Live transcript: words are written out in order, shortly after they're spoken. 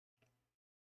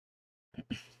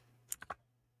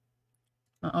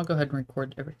I'll go ahead and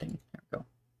record everything. There we go.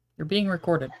 You're being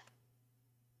recorded.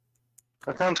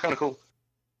 That sounds kind of cool.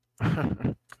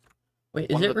 Wait,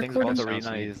 is One it of the things recording? about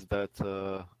Arena is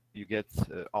that you get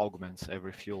augments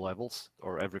every few levels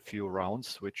or every few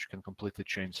rounds, which can completely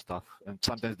change stuff. And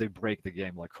sometimes they break the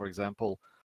game. Like, for example,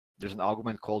 there's an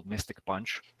augment called Mystic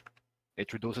Punch.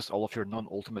 It reduces all of your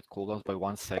non-ultimate cooldowns by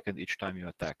 1 second each time you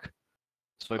attack.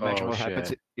 So imagine what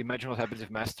happens. Imagine what happens if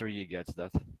Master Yi gets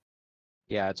that.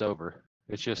 Yeah, it's over.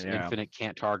 It's just infinite,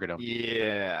 can't target them.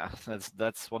 Yeah,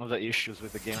 that's one of the issues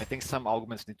with the game. I think some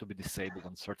augments need to be disabled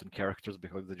on certain characters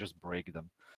because they just break them.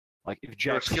 Like if Their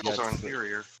Jax skills gets, are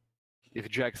inferior. if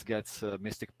Jax gets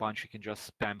Mystic Punch, he can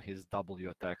just spam his W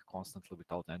attack constantly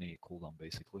without any cooldown,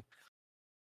 basically.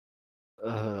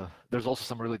 There's also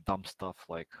some really dumb stuff,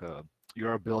 like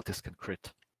your abilities can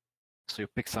crit. So you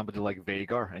pick somebody like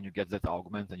Veigar, and you get that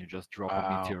augment, and you just drop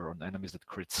a meteor on enemies that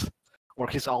crits. Or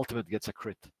his ultimate gets a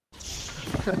crit.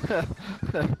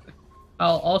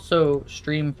 I'll also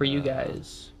stream for you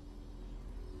guys.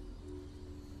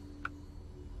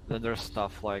 Then there's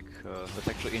stuff like that's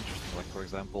actually interesting. Like for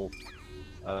example,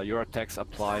 your attacks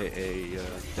apply a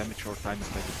damage or time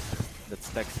effect that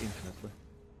stacks infinitely.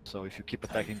 So if you keep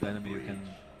attacking the enemy, you can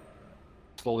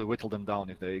slowly whittle them down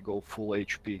if they go full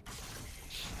HP.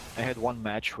 I had one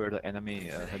match where the enemy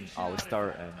had an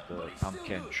Alistar and Tahm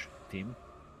Kench team.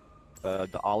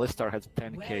 The Alistar had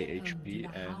 10k HP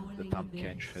and the Tahm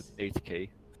Kench had 8k.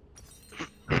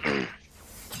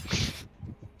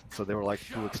 So they were like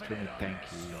two extremely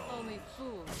tanky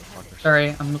motherfuckers.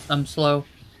 Sorry, I'm slow.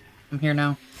 I'm here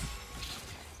now.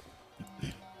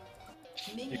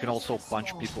 You can also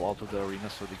punch people out of the arena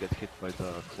so they get hit by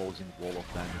the closing wall of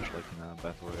damage like in a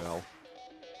Battle Royale.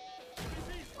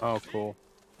 Oh, cool.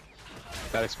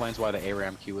 That explains why the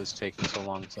Aram queue is taking so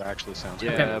long. So it actually sounds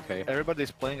okay.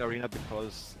 Everybody's playing Arena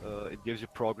because it gives you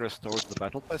progress towards the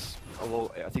Battle Pass,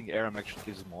 although I think Aram actually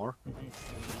gives more.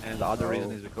 And the other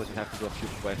reason is because you have to do a few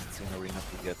quests in Arena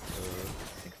to get,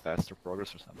 I think, faster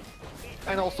progress or something.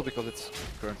 And also because it's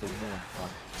currently new and fun.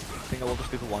 I think a lot of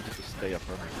people wanted to stay a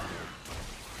permanent.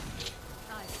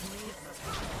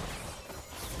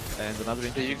 And another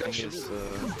interesting thing is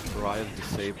Riot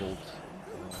disabled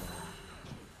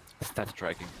stat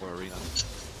tracking for Arena,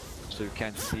 so you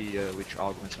can't see which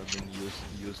augments are being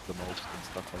used the most and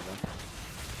stuff like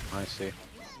that. I see.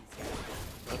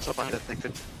 That's something I think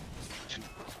that...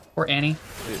 Or Annie.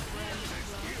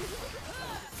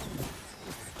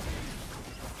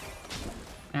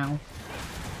 Ow.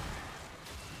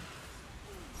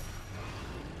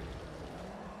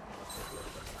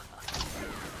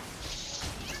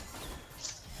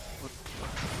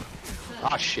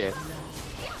 Ah, shit.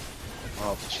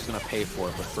 Oh, she's gonna pay for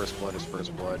it, but first blood is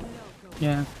first blood.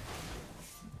 Yeah.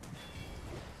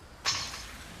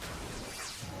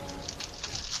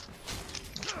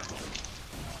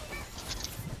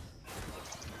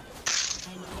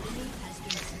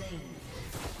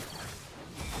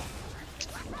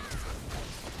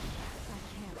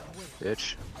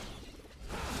 Bitch.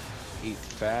 Eat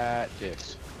fat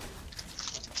dicks.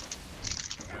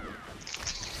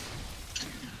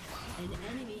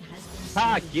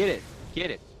 Ah, get it! Get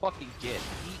it! Fucking get it!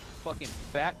 Eat fucking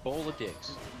fat bowl of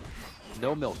dicks.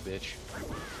 No milk, bitch.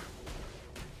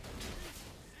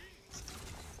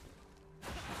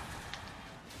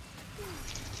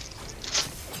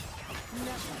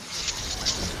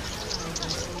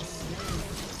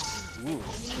 Ooh.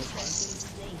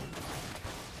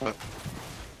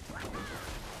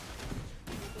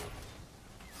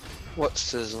 What's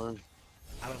sizzling?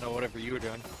 I don't know, whatever you were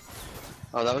doing.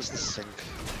 Oh, that was the sink.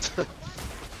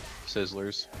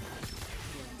 Sizzlers.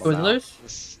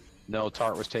 Twizzlers? No,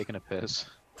 Tart was taking a piss.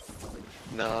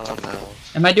 No, no.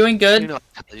 Am I doing good? You know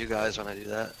I tell you guys when I do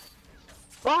that.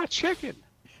 Fried chicken!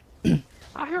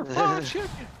 I hear fried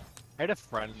chicken! I had a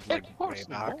friend like way Hey,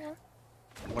 back boy.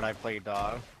 when I played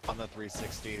on the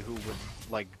 360 who would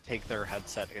like take their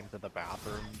headset into the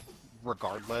bathroom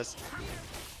regardless.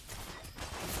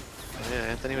 Yeah,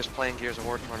 Anthony was playing Gears of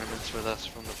War tournaments with us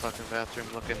from the fucking bathroom,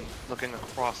 looking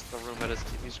across the room at his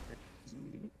TV screen.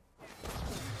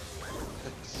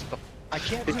 So, I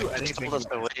can't he do just anything told us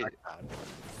to like wait. that.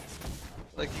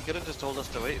 Like, he could have just told us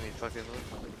to wait and he fucking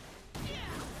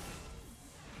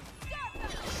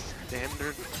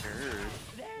standard nerd.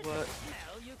 What?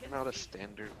 I'm not a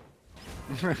standard.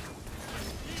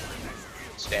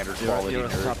 Standard quality You're a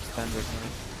nerd. substandard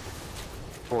nerd.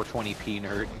 420p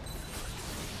nerd.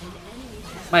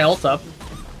 My ult's up.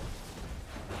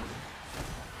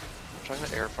 I'm trying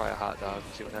to air fry a hot dog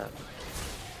and see what happens.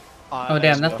 Oh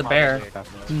damn, that's the bear.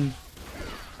 Probably. Hmm.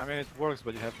 I mean, it works,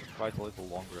 but you have to fight a little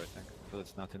longer, I think. because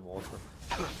it's not in water.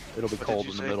 It'll be What did cold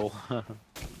you in the say? middle. Yeah,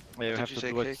 you Did have you to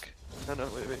say do it. cake? No, no,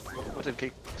 wait. What did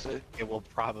cake say? It will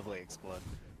probably explode.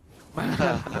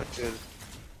 Good.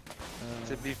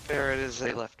 To be fair, it is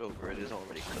a leftover. It is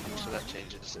already cooked, so that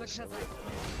changes this. I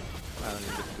don't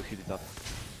need to heat it up.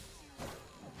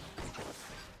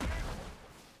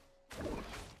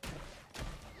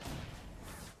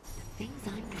 Things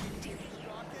I'm gonna do.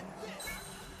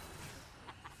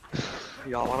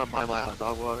 Y'all want to buy my hot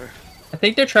dog water? I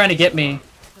think they're trying to get me.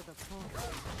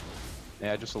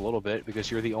 Yeah, just a little bit because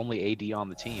you're the only AD on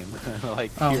the team.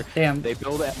 Like, Oh, you're- damn. they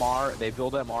build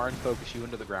MR, and focus you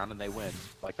into the ground, and they win.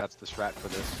 Like that's the strat for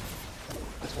this.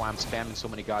 That's why I'm spamming so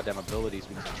many goddamn abilities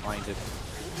because I'm trying to.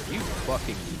 You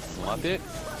fucking love it.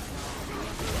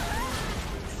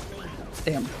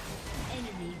 Damn.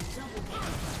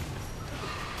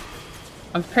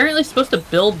 I'm apparently supposed to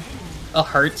build a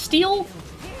heart steel?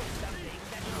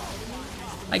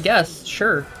 I guess,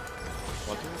 sure.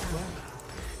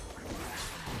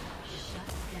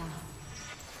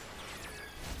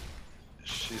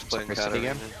 She's playing Sorry, say it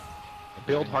again? Katarina.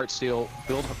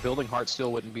 Building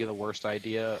Heartsteel wouldn't be the worst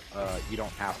idea. You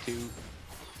don't have to,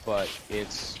 but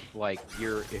it's like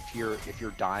if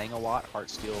you're dying a lot,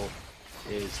 Heartsteel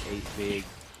is a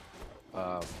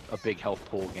big health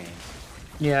pool game.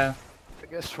 Yeah. I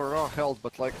guess for raw health,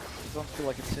 but like, I don't feel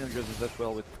like it synergizes that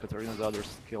well with Katarina's other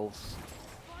skills.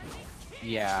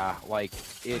 Yeah, like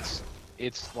it's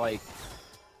like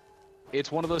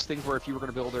it's one of those things where if you were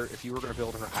gonna build her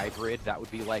hybrid, that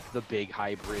would be like the big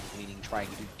hybrid, meaning trying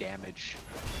to do damage,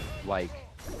 like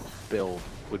build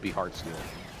would be Heartsteel.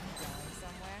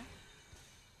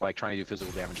 Like trying to do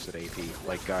physical damage to the AP.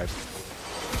 Like guys.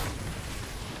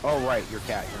 Oh right, you're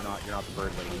cat. You're not the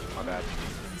bird lady. My bad.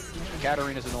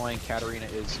 Katarina's annoying. Katarina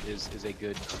is a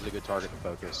good target to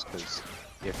focus because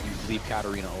if you leave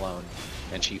Katarina alone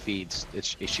and she feeds,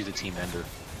 she's a team ender.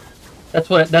 That's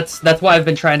why I've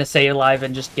been trying to stay alive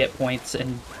and just get points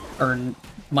and earn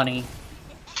money.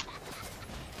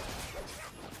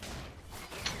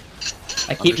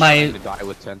 I keep my trying to die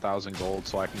with 10,000 gold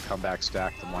so I can come back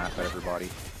stacked and laugh at everybody.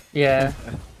 yeah.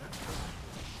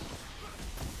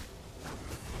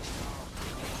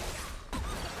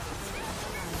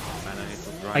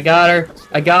 I got her.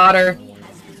 I got her.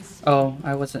 Oh,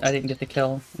 I didn't get the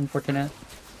kill. Unfortunate.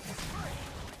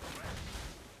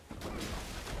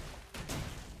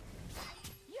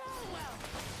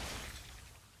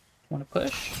 Want to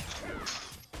push?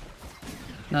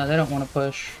 No, they don't want to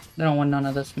push. They don't want none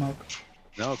of the smoke.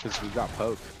 No, because we've got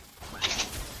poke.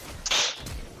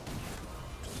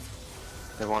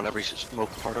 They want every smoke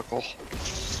particle.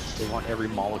 They want every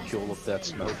molecule of that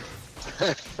smoke.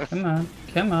 Come on,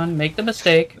 come on, make the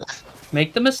mistake.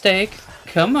 Make the mistake.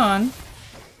 Come on.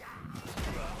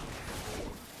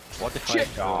 What if Shit!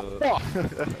 I,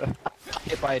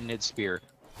 Hit by a Nid Spear.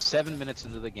 7 minutes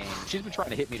into the game. She's been trying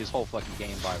to hit me this whole fucking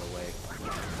game, by the way.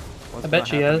 what's I bet gonna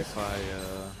she happen is.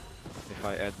 If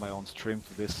I add my own stream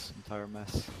to this entire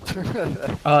mess?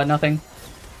 Nothing.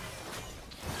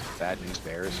 Bad news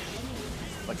bears.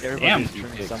 Like Damn. everybody's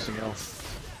streaming something else.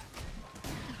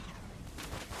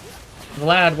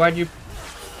 Vlad, why'd you...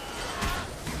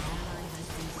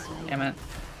 Damn it.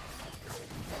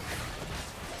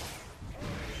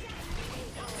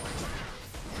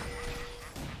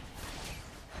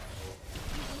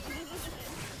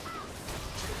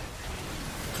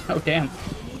 Oh, damn.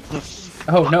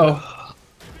 Oh, no.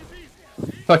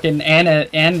 Fucking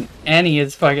Annie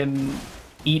is fucking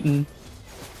eaten.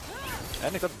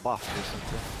 And it got buffed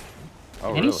recently. Oh,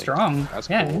 Annie's really? strong. That's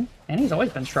Yeah, cool. Annie's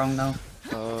always been strong, though.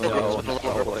 No, For not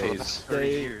always. 30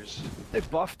 years. They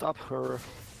buffed up her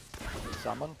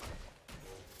summon,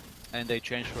 and they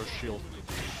changed her shield to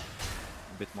be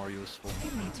a bit more useful.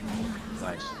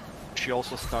 Nice. She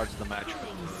also starts the match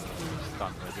with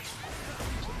stun ready,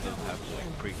 so it doesn't have to like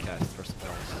precast her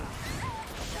spells.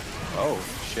 Oh,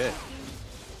 shit.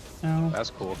 No. That's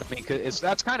cool. I mean,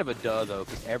 that's kind of a duh, though,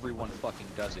 because everyone fucking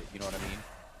does it, you know what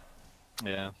I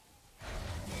mean? Yeah.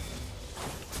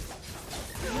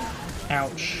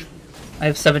 Ouch. I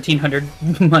have 1,700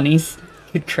 monies.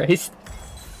 Good Christ.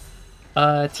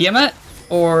 Tiamat?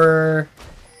 Or...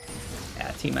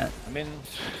 Yeah, Tiamat. I mean,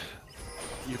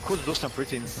 you could do some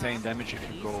pretty insane damage if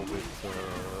you go with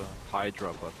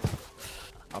Hydra, but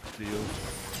up to you.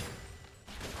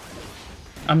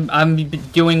 I'm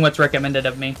doing what's recommended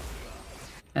of me.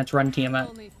 That's run Tiamat,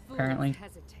 apparently.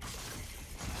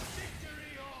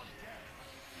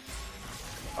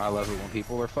 I love it when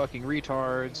people are fucking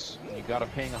retards. You gotta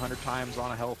ping 100 times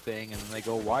on a health thing, and then they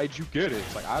go, "Why'd you get it?"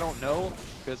 It's like, I don't know,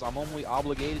 because I'm only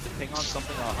obligated to ping on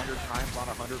something 100 times on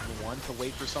 101 to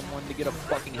wait for someone to get a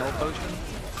fucking health potion.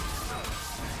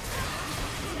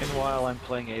 Meanwhile, I'm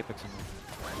playing Apex and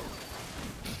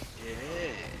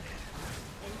Yeah.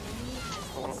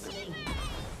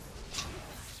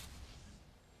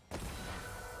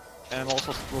 I'm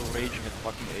also still raging at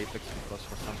fucking Apex because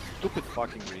for some stupid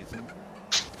fucking reason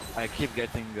I keep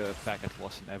getting packet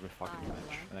loss in every fucking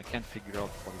match, and I can't figure out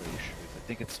what the issue is. I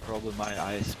think it's probably my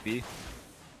ISP,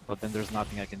 but then there's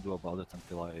nothing I can do about it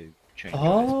until I change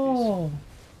Oh.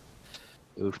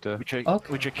 Oofta. ISPs.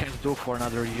 Which I can't do for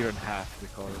another year and a half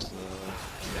because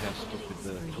they have stupid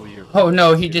 2-year. Oh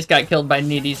no, he just got killed by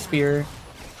Nitty's spear.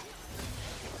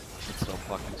 It's so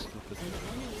fucking stupid.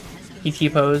 He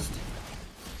T-posed.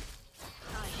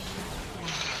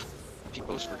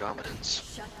 T-pose for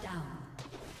dominance.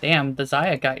 Damn, the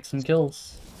Zaya got some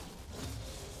kills.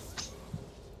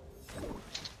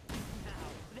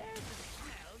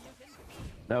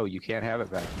 No, you can't have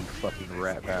it back, you fucking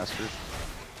rat bastard.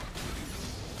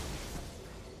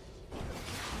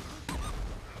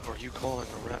 Or you calling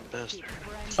a rat bastard?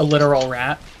 A literal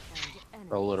rat.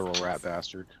 A literal rat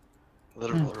bastard.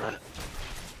 Literal rat.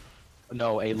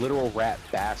 No, a literal rat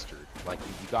bastard. Like,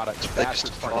 you gotta... They used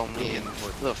to call me in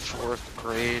the 4th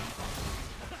grade.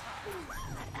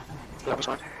 That was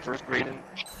my 1st grade in...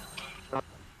 That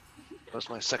was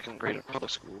my 2nd grade at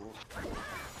public school.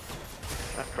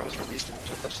 After I was released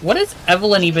into this. What does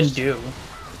Evelyn even do?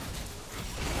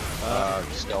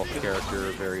 Stealth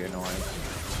character, very annoying.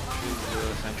 She's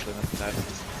essentially an assassin.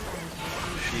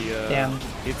 She Damn.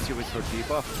 hits you with her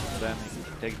debuff, then you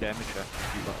take damage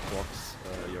after debuff blocks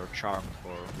your charm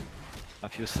for a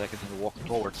few seconds and walk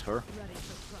towards her,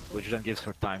 which then gives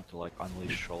her time to like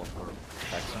unleash all of her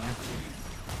attacks on you.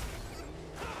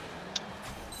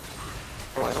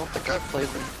 Well, I don't think I've played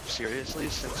them seriously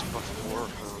since before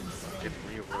it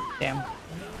reworked. Damn.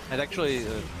 I'd actually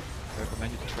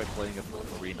recommend you to try playing it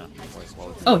with Arena.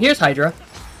 Oh, here's Hydra.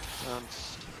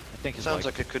 I think it's Sounds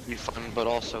like it could be fun, but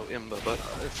also imba. But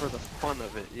for the fun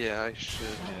of it, yeah, I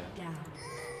should. Yeah.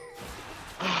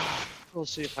 We'll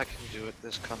see if I can do it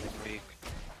this coming week.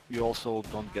 You also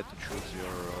don't get to choose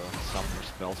your summoner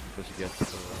spells because you get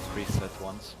preset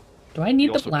ones. Do I need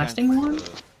You the also blasting can't, one?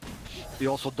 You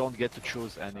also don't get to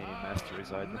choose any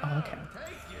masteries either. Oh, okay.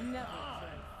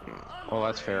 Well,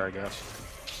 that's fair, I guess.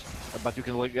 But you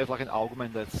can get like an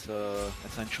augment that's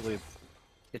essentially,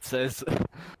 it says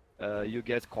you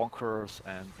get Conquerors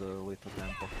and Little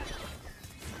Temple.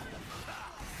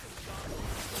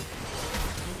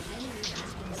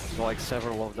 So like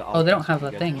several of the Oh, they don't augments have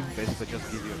a you thing. get basically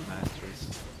just give you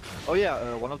masteries. Oh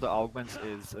yeah, one of the augments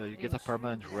is you get a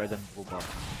permanent red and blue buff.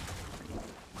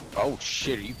 Oh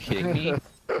shit, are you kidding me?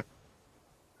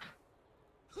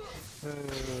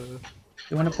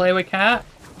 You want to play with Cat?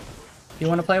 You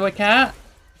want to play with Cat?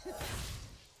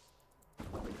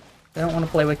 I don't want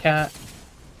to play with Cat.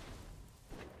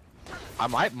 I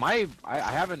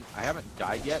haven't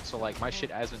died yet, so like my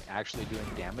shit isn't actually doing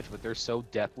damage, but they're so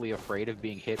deathly afraid of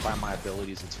being hit by my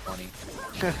abilities, it's funny.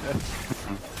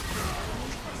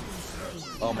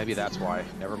 Oh, maybe that's why.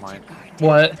 Never mind.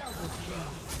 What?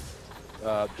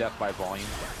 Death by volume.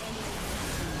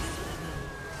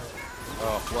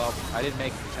 Oh, well, I didn't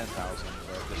make 10,000,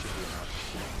 but this should be enough.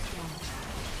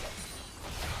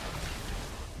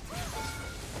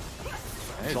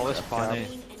 It's always funny.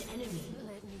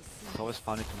 It's always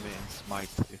funny to me in Smite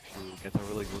if you get a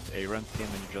really good Aram team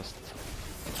and you just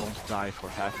don't die for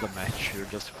half the match. You're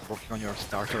just working on your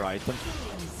starter item,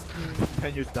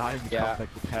 and you die and you come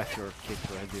back with half your kit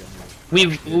ready.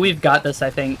 And We've got this, I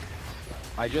think.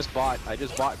 I just bought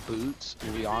boots,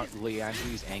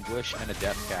 Leandri's Anguish, and a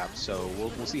death cap, so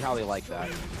we'll see how they like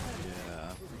that.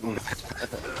 Yeah.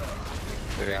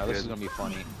 Yeah, this is gonna be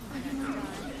funny.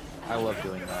 I love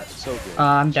doing that. It's so good.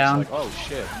 I'm It's down. like, oh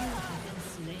shit.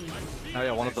 Oh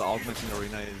yeah, one of the augments in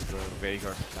Arena is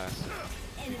Veigar class.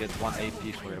 You get 1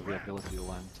 AP for every ability you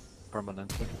land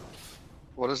permanently.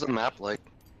 What is the map like?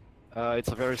 It's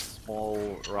a very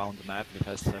small round map. It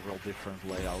has several different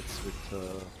layouts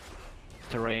with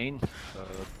terrain,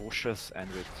 bushes, and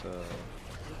with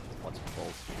what's it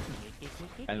called?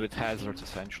 And with hazards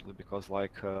essentially, because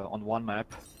like on one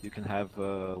map you can have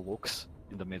Lux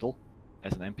in the middle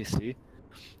as an NPC,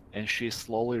 and she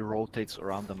slowly rotates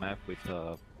around the map with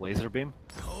a laser beam,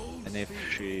 and if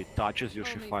she touches you,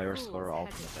 she fires her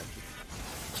ultimate at you.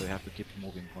 So you have to keep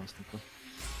moving constantly.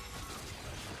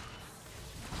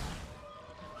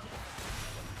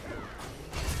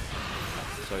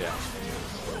 So yeah,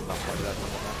 stuff like that on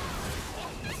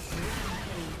the map.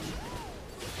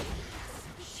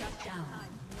 Shut down.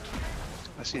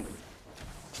 I see.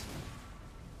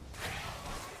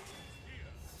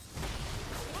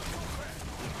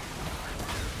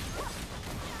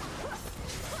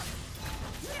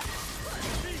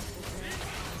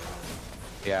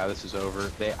 Yeah, this is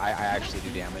over. I actually do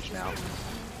damage now.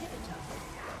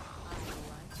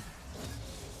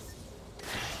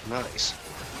 Nice.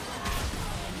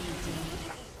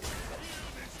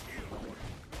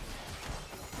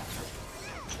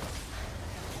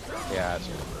 Yeah, it's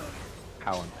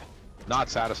how not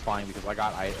satisfying because I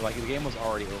got like the game was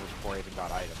already over before I even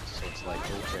got items, so it's like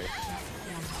okay.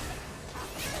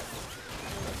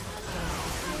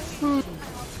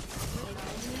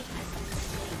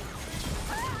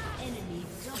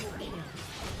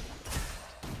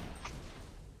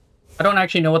 I don't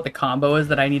actually know what the combo is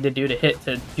that I need to do to hit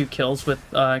to do kills with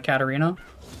Katarina.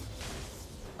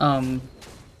 I'm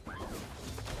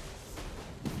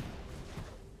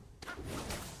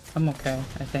okay,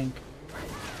 I think.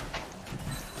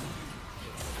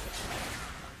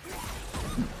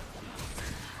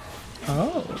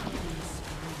 Oh.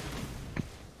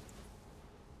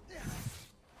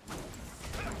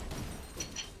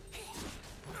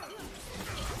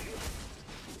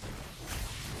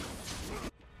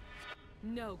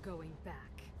 No going back.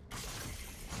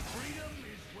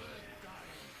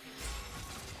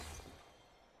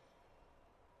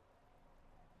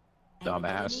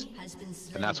 Dumbass.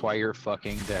 And that's why you're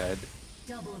fucking dead.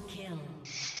 Double kill.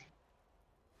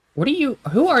 What are you?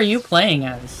 Who are you playing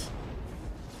as?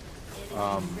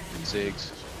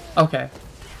 Ziggs. Okay.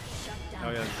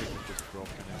 Oh yeah, this is just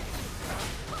broken.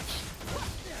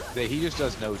 He just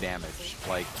does no damage.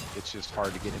 Like it's just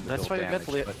hard to get him to That's build why you damage.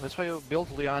 built but that's why you built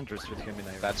Leandris with him in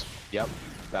Aram.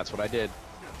 That's what I did.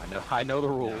 I know the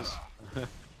rules.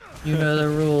 You know the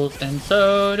rules, and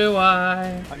so do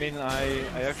I. I mean, I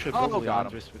actually Oh, built got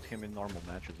him. Leandris with him in normal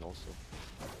matches also.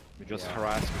 We just Yeah.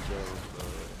 harass with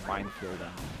the minefield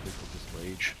and people just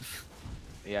rage.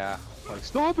 Yeah. Like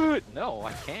stop it! No,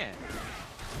 I can't.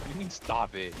 What do you mean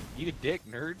stop it? Eat a dick,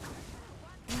 nerd.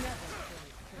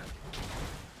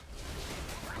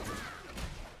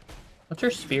 What's her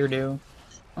spear do?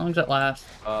 How long does it last?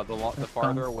 The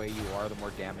farther away you are, the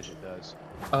more damage it does.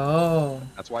 Oh.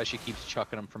 That's why she keeps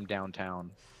chucking them from downtown.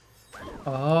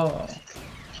 Oh.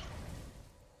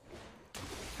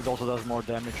 It also does more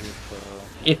damage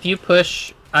If you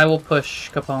push, I will push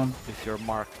Capone. if you're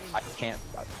marked. I can't.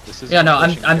 This is. Yeah, no,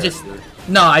 I'm just.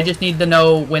 No, I just need to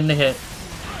know when to hit.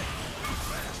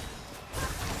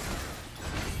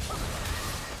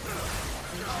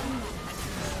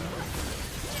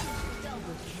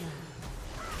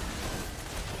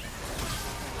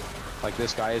 Like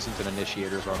this guy isn't an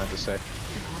initiator, is what I meant to say.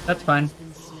 That's fine.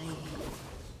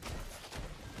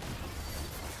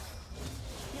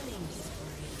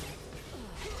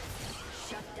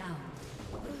 Shut down.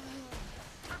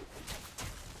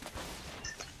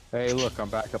 Hey, look, I'm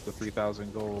back up to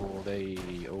 3,000 gold. Hey,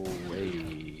 oh,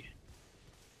 hey.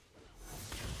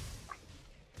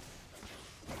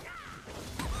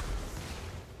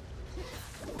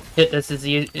 Hit this is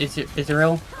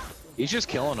Israel. He's just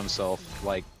killing himself,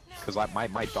 like, because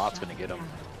my dot's gonna get him.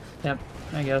 Yep,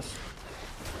 I guess.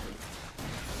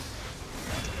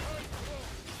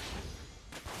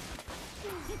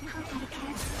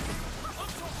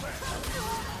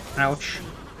 Ouch.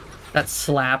 That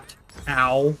slapped.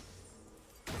 Ow.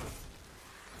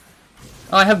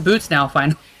 Oh, I have boots now,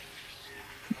 finally.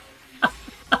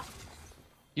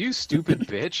 You stupid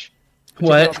bitch.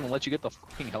 What? I was gonna let you get the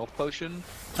fucking health potion?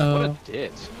 Oh. What a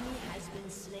ditch. Has been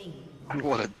slain.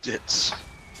 What a ditz.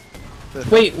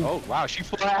 Wait, Oh, wow, she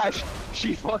flashed!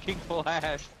 She fucking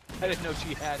flashed! I didn't know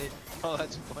she had it. Oh,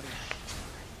 that's funny.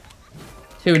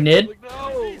 to Nid? Like,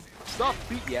 no! Stop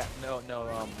feeding. Yeah, no,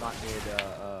 not Nid,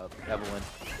 Evelyn.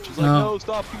 She's like, No. no,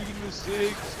 stop feeding the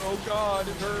Ziggs. Oh god,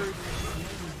 it hurts.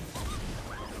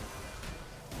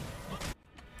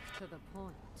 To the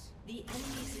point. The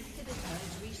enemy's inhibitor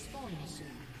is respawning soon.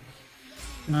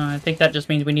 No, I think that just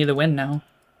means we need to win now.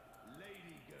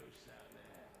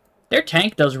 Their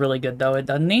tank does really good though,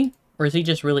 doesn't he? Or is he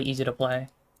just really easy to play?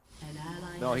 An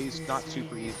ally No, has he's been not slain.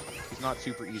 super easy. He's not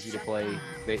super easy to play.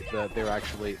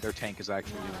 Their tank is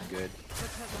actually doing good.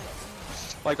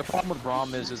 Like the problem with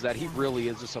Braum is that he really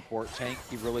is a support tank.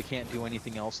 He really can't do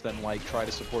anything else than like try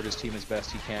to support his team as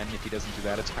best he can. If he doesn't do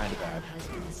that, it's kind of bad. Has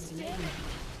been slain.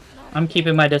 I'm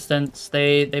keeping my distance.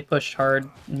 They pushed hard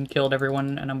and killed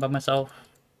everyone, and I'm by myself.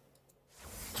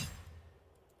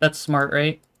 That's smart,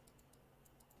 right?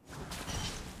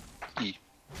 E.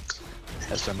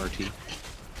 SMRT.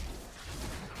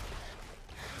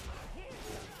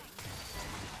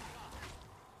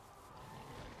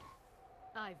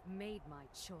 made my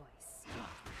choice.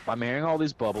 I'm hearing all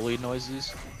these bubbly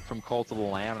noises from Cult of the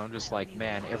Lamb, and I'm just like,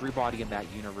 man, everybody in that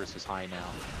universe is high now.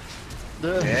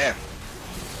 Yeah.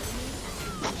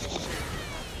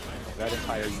 That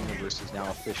entire universe is now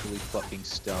officially fucking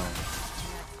stoned.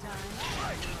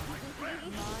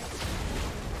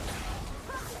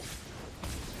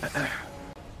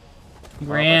 He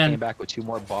Well, I ran. came back with 2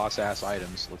 more boss-ass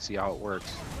items. Let's see how it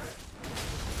works.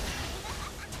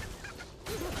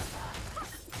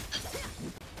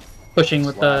 Pushing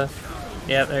with the...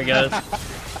 Yeah, there he goes.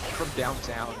 From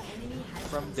downtown.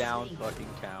 From down fucking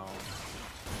town.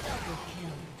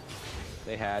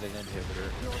 They had an inhibitor.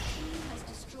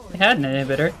 They had an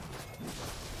inhibitor.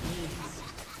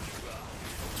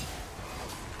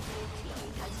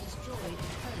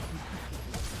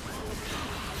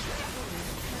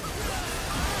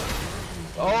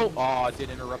 Oh, it did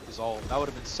interrupt his ult. That would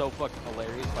have been so fucking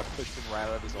hilarious if I pushed him right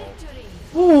out of his ult.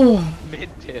 Ooh.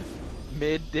 Mid-diff.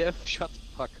 Mid-diff? Shut the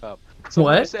fuck up.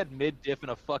 Someone What? said mid-diff in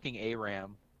a fucking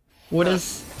Aram. What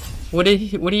is... What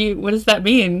does that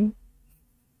mean?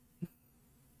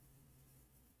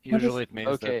 Usually it means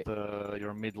Okay. that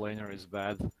your mid laner is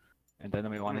bad, and the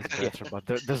enemy one is better, but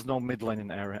there's no mid lane in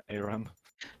Aram.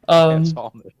 It's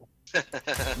all middle.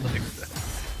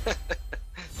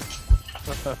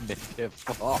 Mid-diff.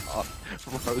 Oh,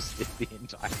 roasted the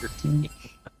entire team.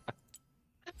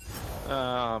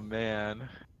 Oh, man.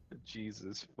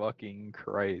 Jesus fucking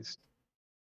Christ.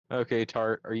 Okay,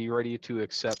 Tart, are you ready to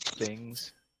accept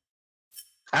things?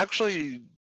 Actually,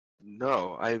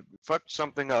 no. I fucked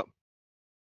something up.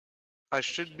 I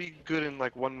should be good in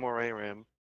like 1 more ARAM,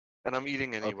 and I'm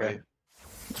eating anyway. Okay.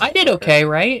 I did okay,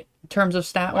 right? In terms of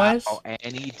stat-wise? Wow,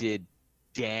 Annie did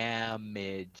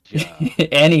damage.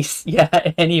 Annie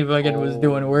fucking was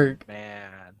doing work.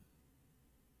 Man.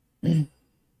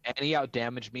 Annie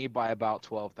outdamaged me by about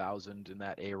 12,000 in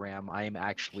that ARAM. I am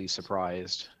actually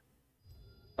surprised.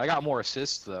 I got more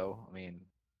assists though. I mean,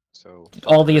 so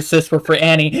All the assists were for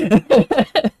Annie.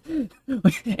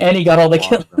 Annie got all the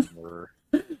kills.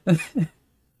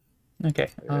 Okay.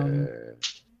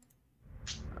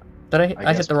 Did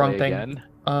I hit the wrong thing? Again.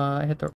 I hit the